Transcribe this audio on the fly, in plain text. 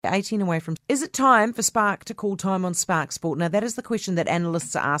18 away from... Is it time for Spark to call time on Spark Sport? Now, that is the question that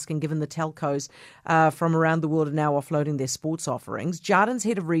analysts are asking, given the telcos from around the world are now offloading their sports offerings. Jarden's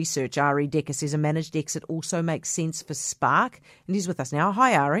head of research, Ari Decker, says a managed exit also makes sense for Spark. And he's with us now.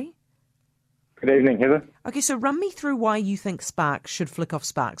 Hi, Ari. Good evening, Heather. Okay, so run me through why you think Spark should flick off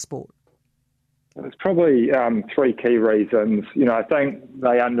Spark Sport. There's probably three key reasons. I think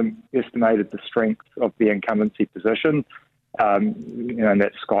they underestimated the strength of the incumbency position, and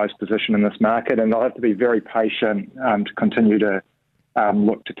that's Sky's position in this market, and they'll have to be very patient to continue to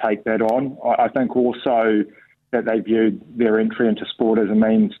look to take that on. I think also that they viewed their entry into sport as a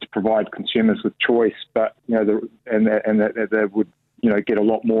means to provide consumers with choice, but that they would get a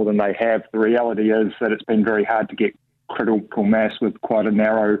lot more than they have. The reality is that it's been very hard to get critical mass with quite a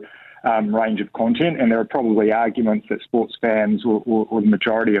narrow range of content, and there are probably arguments that sports fans or the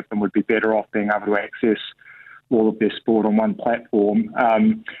majority of them would be better off being able to access all of their sport on one platform.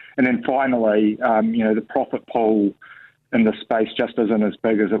 And then finally, the profit pool in the space just isn't as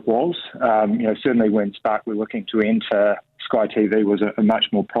big as it was. Certainly when Spark were looking to enter, Sky TV was a much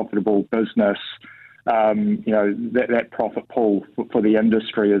more profitable business. That profit pool for the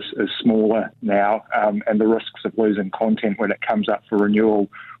industry is smaller now, and the risks of losing content when it comes up for renewal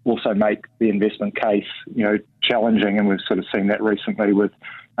also make the investment case, challenging, and we've sort of seen that recently with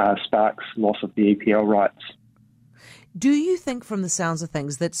Spark's loss of the EPL rights. Do you think, from the sounds of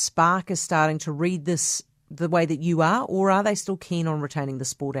things, that Spark is starting to read this the way that you are, or are they still keen on retaining the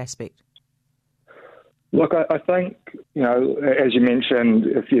sport aspect? Look, I think, as you mentioned,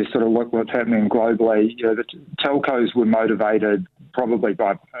 if you sort of look what's happening globally, the telcos were motivated probably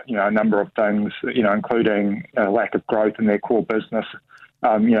by, a number of things, including lack of growth in their core business.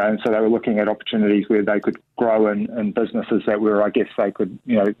 And so they were looking at opportunities where they could grow in businesses that were, I guess they could,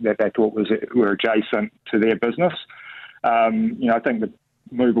 that they thought were adjacent to their business. I think the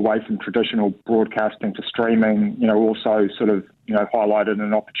move away from traditional broadcasting to streaming, also sort of, highlighted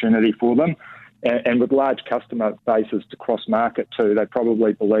an opportunity for them. And with large customer bases to cross-market too, they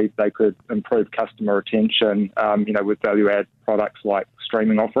probably believed they could improve customer retention, with value-add products like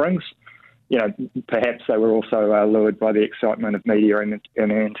streaming offerings. Perhaps they were also lured by the excitement of media and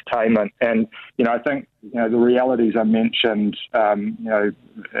entertainment. And, I think, the realities I mentioned,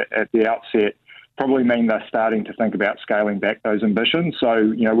 at the outset probably mean they're starting to think about scaling back those ambitions.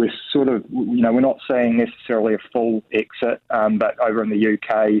 So, we're sort of, we're not seeing necessarily a full exit, but over in the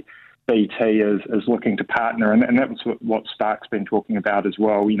UK, BT is looking to partner, and that's what Spark's been talking about as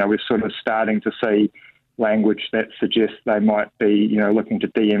well. We're sort of starting to see language that suggests they might be, looking to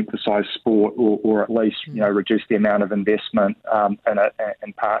de-emphasise sport or at least, reduce the amount of investment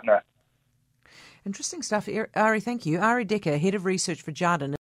and partner. Interesting stuff. Ari, thank you. Ari Decker, Head of Research for Jarden.